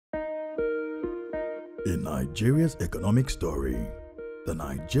In Nigeria's economic story, the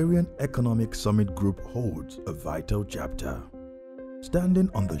Nigerian Economic Summit Group holds a vital chapter. Standing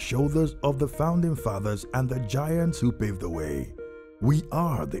on the shoulders of the founding fathers and the giants who paved the way, we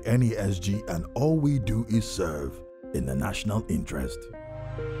are the NESG, and all we do is serve in the national interest.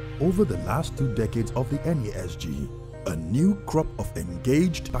 Over the last 2 decades of the NESG, a new crop of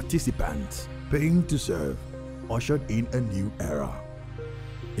engaged participants paying to serve ushered in a new era.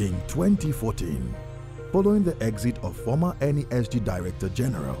 In 2014, following the exit of former NESG Director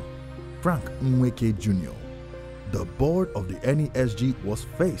General Frank Nweke Jr., the board of the NESG was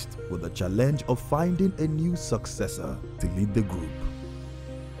faced with the challenge of finding a new successor to lead the group.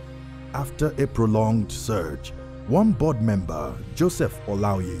 After a prolonged search, one board member, Joseph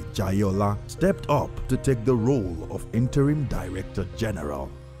Olaoye Jayola, stepped up to take the role of interim Director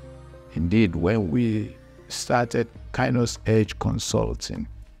General. Indeed, when we started Kainos Edge Consulting,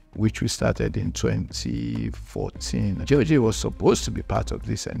 which we started in 2014, Joda was supposed to be part of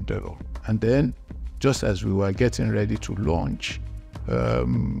this endeavor. And then, just as we were getting ready to launch,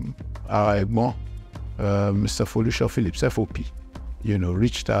 our Egmont, Mr. Folusha Phillips, FOP,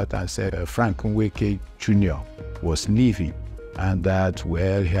 reached out and said Frank Nweke Jr. was leaving, and that,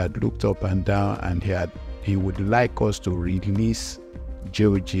 well, he had looked up and down and he would like us to release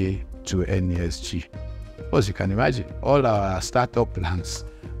Joda to NESG. As you can imagine, all our startup plans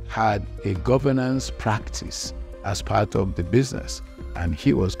had a governance practice as part of the business, and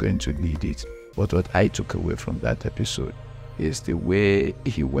he was going to lead it. But what I took away from that episode is the way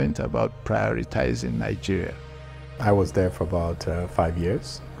he went about prioritizing Nigeria. I was there for about 5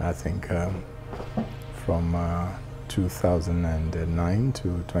 years, I think, from 2009 to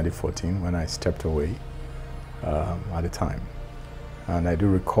 2014 when I stepped away at the time. And I do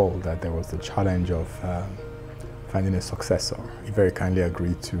recall that there was the challenge of finding a successor. He very kindly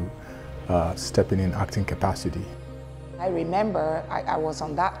agreed to step in acting capacity. I remember I was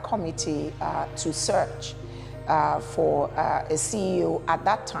on that committee to search for a CEO at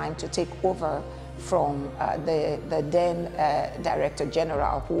that time to take over from the then Director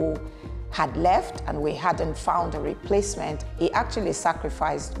General, who had left and we hadn't found a replacement. He actually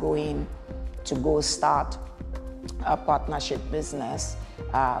sacrificed going to go start a partnership business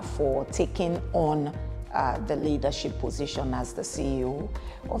for taking on the leadership position as the CEO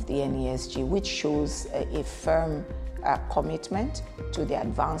of the NESG, which shows a firm commitment to the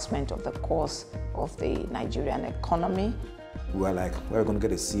advancement of the course of the Nigerian economy. We were like, where are we going to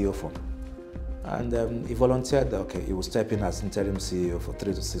get a CEO from? And he volunteered that, okay, he will step in as interim CEO for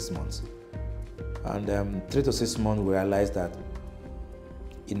 3 to 6 months. And 3 to 6 months, we realized that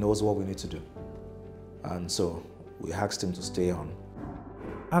he knows what we need to do. And so we asked him to stay on.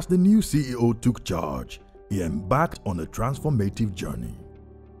 As the new CEO took charge, he embarked on a transformative journey.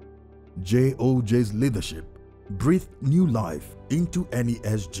 JOJ's leadership breathed new life into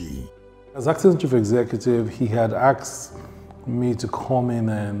NESG. As acting chief executive, he had asked me to come in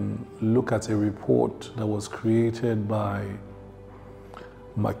and look at a report that was created by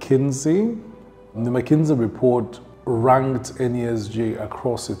McKinsey. The McKinsey report ranked NESG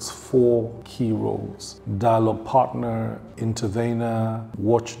across its 4 key roles: dialogue partner, intervener,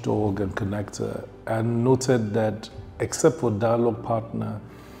 watchdog, and connector, and noted that except for dialogue partner,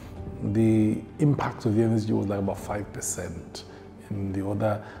 the impact of the NESG was like about 5% in the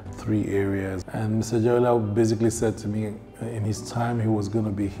other 3 areas. And Mr. Joda basically said to me, in his time he was going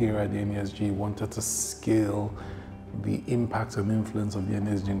to be here at the NESG, he wanted to scale the impact and influence of the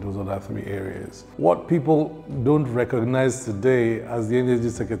NESG in those other 3 areas. What people don't recognize today as the NESG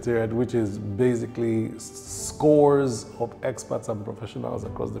Secretariat, which is basically scores of experts and professionals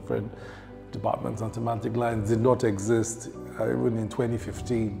across different departments and thematic lines, did not exist even in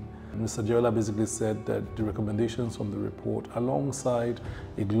 2015. Mr. Joda basically said that the recommendations from the report, alongside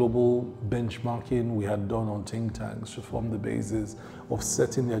a global benchmarking we had done on think tanks, should form the basis of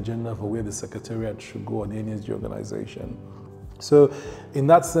setting the agenda for where the Secretariat should go on the NESG organization. So in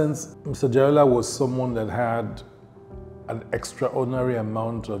that sense, Mr. Joda was someone that had an extraordinary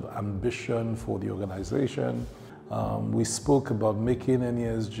amount of ambition for the organization. We spoke about making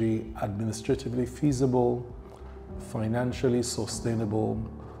NESG administratively feasible, financially sustainable,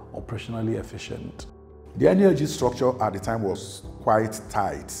 operationally efficient. The NESG structure at the time was quite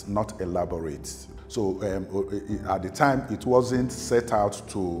tight, not elaborate. So at the time, it wasn't set out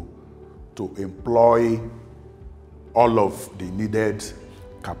to employ all of the needed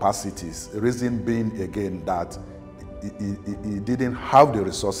capacities. The reason being, again, that it didn't have the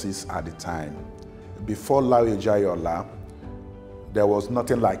resources at the time. Before Laoye Jayola, there was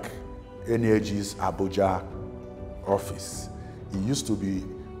nothing like NESG's Abuja office. It used to be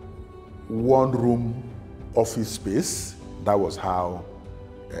one-room office space. That was how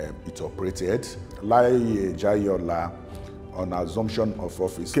it operated. Lai Jayola, on assumption of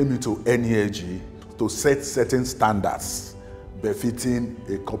office, came into NESG to set certain standards befitting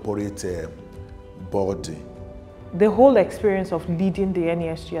a corporate body. The whole experience of leading the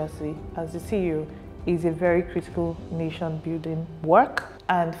NESG as the CEO is a very critical nation-building work.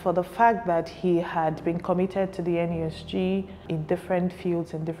 And for the fact that he had been committed to the NESG in different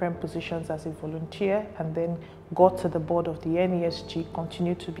fields and different positions as a volunteer, and then got to the board of the NESG,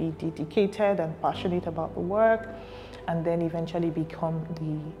 continued to be dedicated and passionate about the work, and then eventually become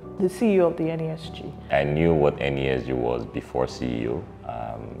the CEO of the NESG. I knew what NESG was before CEO.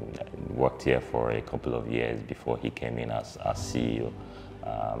 Worked here for a couple of years before he came in as CEO.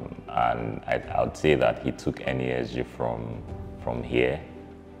 And I would say that he took NESG from here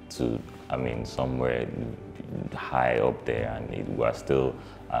to, somewhere high up there, and we're still,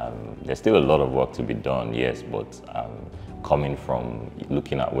 there's still a lot of work to be done, yes, but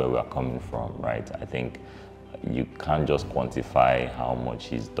looking at where we're coming from, right, I think you can't just quantify how much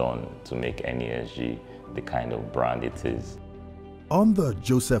he's done to make NESG the kind of brand it is. Under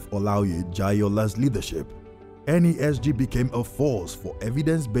Joseph Olaoye Jayola's leadership, NESG became a force for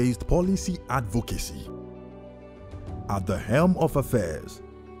evidence-based policy advocacy. At the helm of affairs,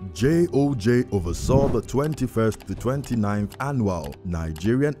 JOJ oversaw the 21st to 29th annual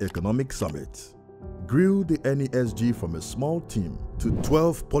Nigerian Economic Summit, grew the NESG from a small team to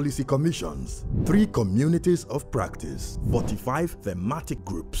 12 policy commissions, 3 communities of practice, 45 thematic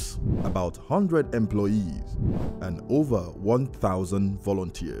groups, about 100 employees, and over 1,000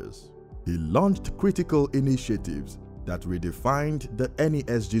 volunteers. He launched critical initiatives that redefined the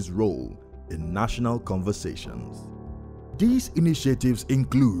NESG's role in national conversations. These initiatives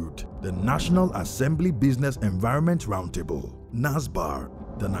include the National Assembly Business Environment Roundtable, NASBAR,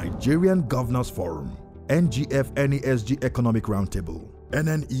 the Nigerian Governors Forum, NGF NESG Economic Roundtable,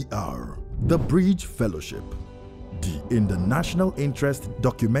 NNER, the Bridge Fellowship, the In the National Interest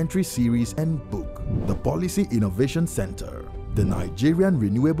documentary series and book, the Policy Innovation Center, the Nigerian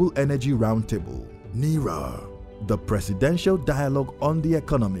Renewable Energy Roundtable, NERA, the Presidential Dialogue on the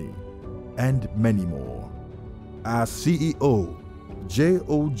Economy, and many more. As CEO,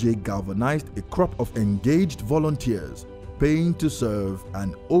 JOJ galvanized a crop of engaged volunteers paying to serve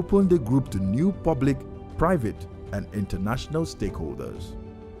and opened the group to new public, private, and international stakeholders.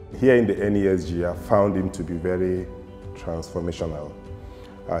 Here in the NESG, I found him to be very transformational.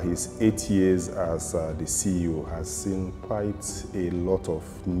 His 8 years as the CEO has seen quite a lot of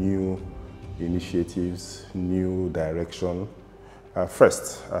new initiatives, new direction.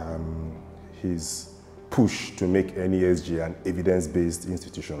 First, his push to make NESG an evidence-based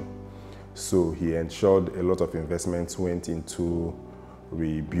institution. So he ensured a lot of investments went into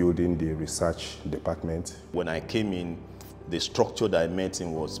rebuilding the research department. When I came in, the structure that I met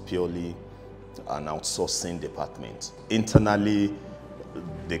in was purely an outsourcing department. Internally,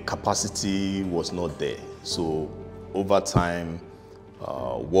 the capacity was not there. So over time,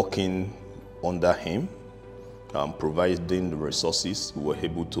 working under him, providing the resources, we were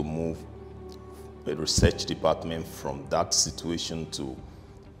able to move a research department from that situation to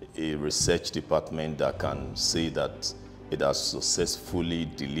a research department that can say that it has successfully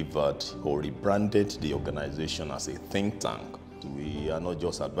delivered or rebranded the organization as a think tank. We are not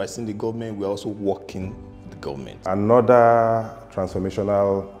just advising the government, we are also working with the government. Another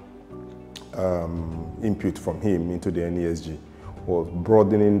transformational input from him into the NESG was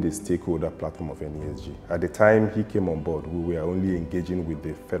broadening the stakeholder platform of NESG. At the time he came on board, we were only engaging with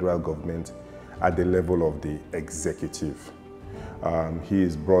the federal government at the level of the executive. He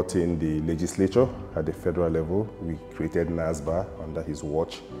has brought in the legislature at the federal level. We created NASBAR under his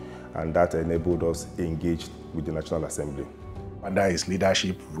watch, and that enabled us engage with the National Assembly. Under his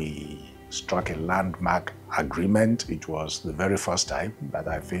leadership, we struck a landmark agreement. It was the very first time that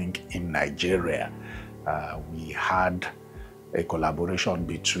I think in Nigeria we had a collaboration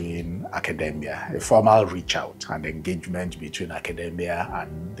between academia, a formal reach out and engagement between academia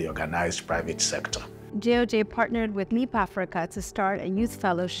and the organized private sector. JOJ partnered with Leap Africa to start a youth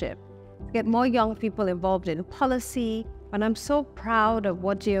fellowship to get more young people involved in policy. And I'm so proud of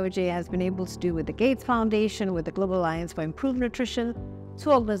what JOJ has been able to do with the Gates Foundation, with the Global Alliance for Improved Nutrition, 2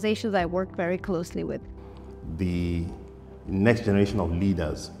 organizations I work very closely with. The next generation of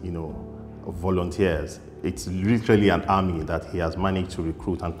leaders, of volunteers, it's literally an army that he has managed to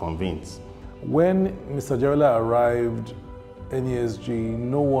recruit and convince. When Mr. Joda arrived, NESG,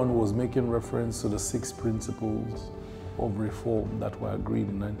 no one was making reference to the 6 principles of reform that were agreed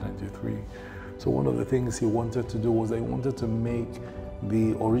in 1993. So one of the things he wanted to do was he wanted to make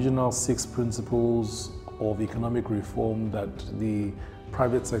the original 6 principles of economic reform that the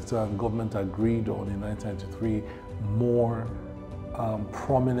private sector and government agreed on in 1993 more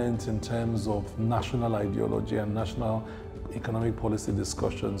prominent in terms of national ideology and national economic policy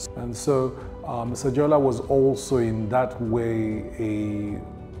discussions. And so Mr. Joda was also in that way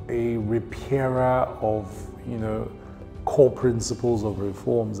a repairer of, core principles of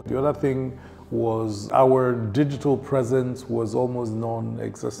reforms. The other thing was our digital presence was almost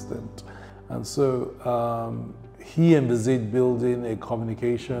non-existent. And so he envisaged building a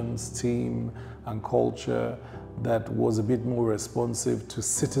communications team and culture that was a bit more responsive to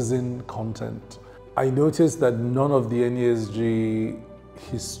citizen content. I noticed that none of the NESG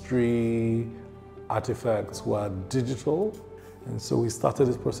history artifacts were digital. And so we started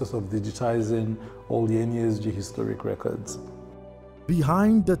this process of digitizing all the NESG historic records.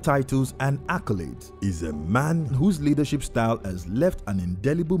 Behind the titles and accolades is a man whose leadership style has left an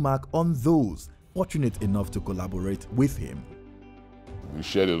indelible mark on those fortunate enough to collaborate with him. We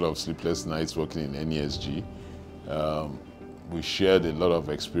shared a lot of sleepless nights working in NESG. We shared a lot of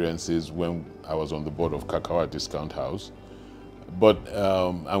experiences when I was on the board of Kakawa Discount House.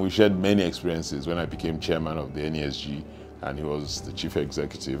 And we shared many experiences when I became chairman of the NESG and he was the chief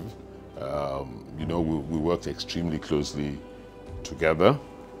executive. We worked extremely closely together,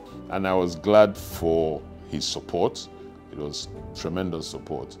 and I was glad for his support. It was tremendous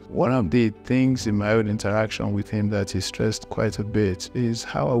support. One of the things in my own interaction with him that he stressed quite a bit is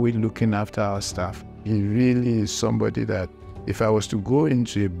how are we looking after our staff? He really is somebody that if I was to go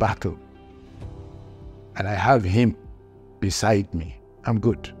into a battle and I have him beside me, I'm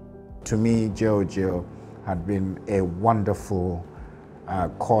good. To me, Jojo had been a wonderful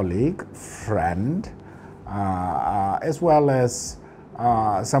colleague, friend, as well as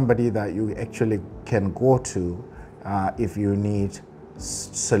somebody that you actually can go to if you need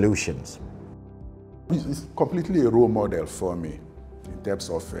solutions. It's completely a role model for me in terms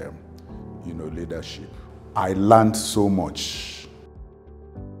of leadership. I learned so much.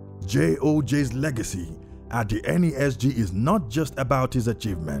 JOJ's legacy at the NESG is not just about his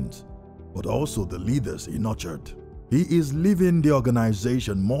achievements, but also the leaders he nurtured. He is leaving the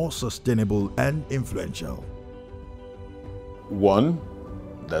organization more sustainable and influential. One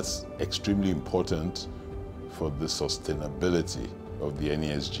that's extremely important for the sustainability of the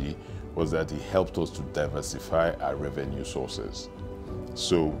NESG was that he helped us to diversify our revenue sources.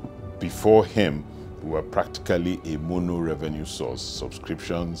 So before him, we were practically a mono revenue source,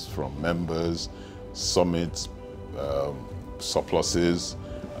 subscriptions from members, summits, surpluses.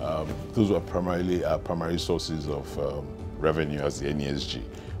 Those were primarily our primary sources of revenue as the NESG,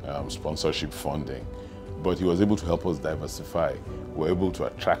 sponsorship funding. But he was able to help us diversify. We were able to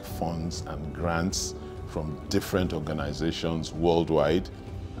attract funds and grants from different organizations worldwide.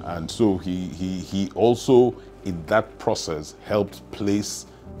 And so he also, in that process, helped place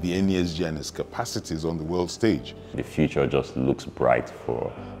the NESG and its capacities on the world stage. The future just looks bright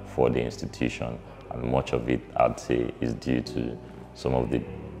for the institution, and much of it, I'd say, is due to some of the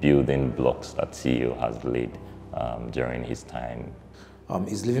building blocks that CEO has laid during his time.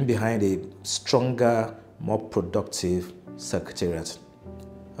 He's leaving behind a stronger, more productive secretariat,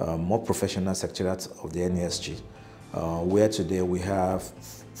 more professional secretariat of the NESG, where today we have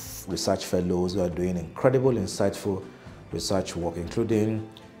research fellows who are doing incredible, insightful research work, including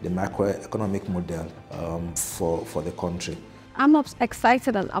the macroeconomic model for the country. I'm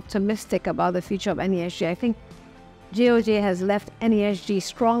excited and optimistic about the future of NESG. I think JOJ has left NESG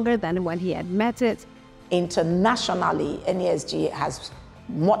stronger than when he had met it. Internationally, NESG has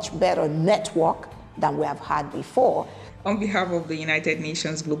much better network than we have had before. On behalf of the United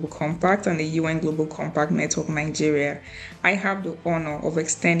Nations Global Compact and the UN Global Compact Network Nigeria, I have the honor of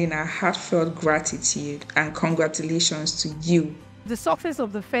extending our heartfelt gratitude and congratulations to you. The success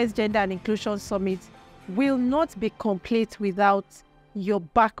of the first Gender and Inclusion Summit will not be complete without your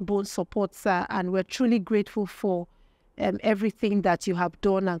backbone support, sir, and we're truly grateful for everything that you have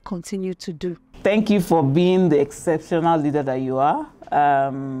done and continue to do. Thank you for being the exceptional leader that you are.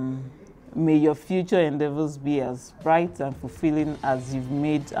 May your future endeavors be as bright and fulfilling as you've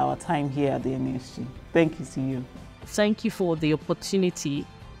made our time here at the NESG. Thank you, CEO. Thank you for the opportunity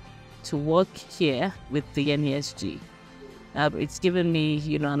to work here with the NESG. It's given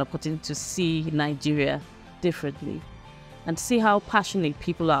me, an opportunity to see Nigeria differently and see how passionate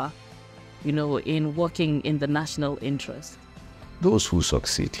people are, in working in the national interest. Those who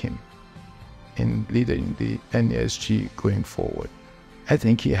succeed him in leading the NESG going forward, I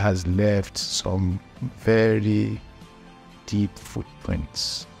think he has left some very deep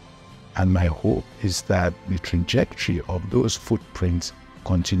footprints And my hope is that the trajectory of those footprints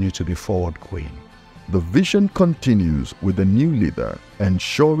continue to be forward-going. The vision continues with the new leader,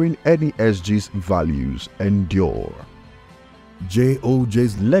 ensuring NESG's values endure.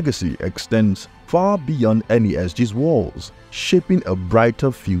 JOJ's legacy extends far beyond NESG's walls, shaping a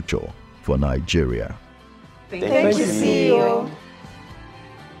brighter future for Nigeria. Thank you, CEO.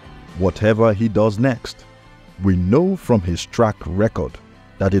 Whatever he does next, we know from his track record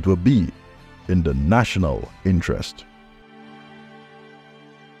that it will be in the national interest.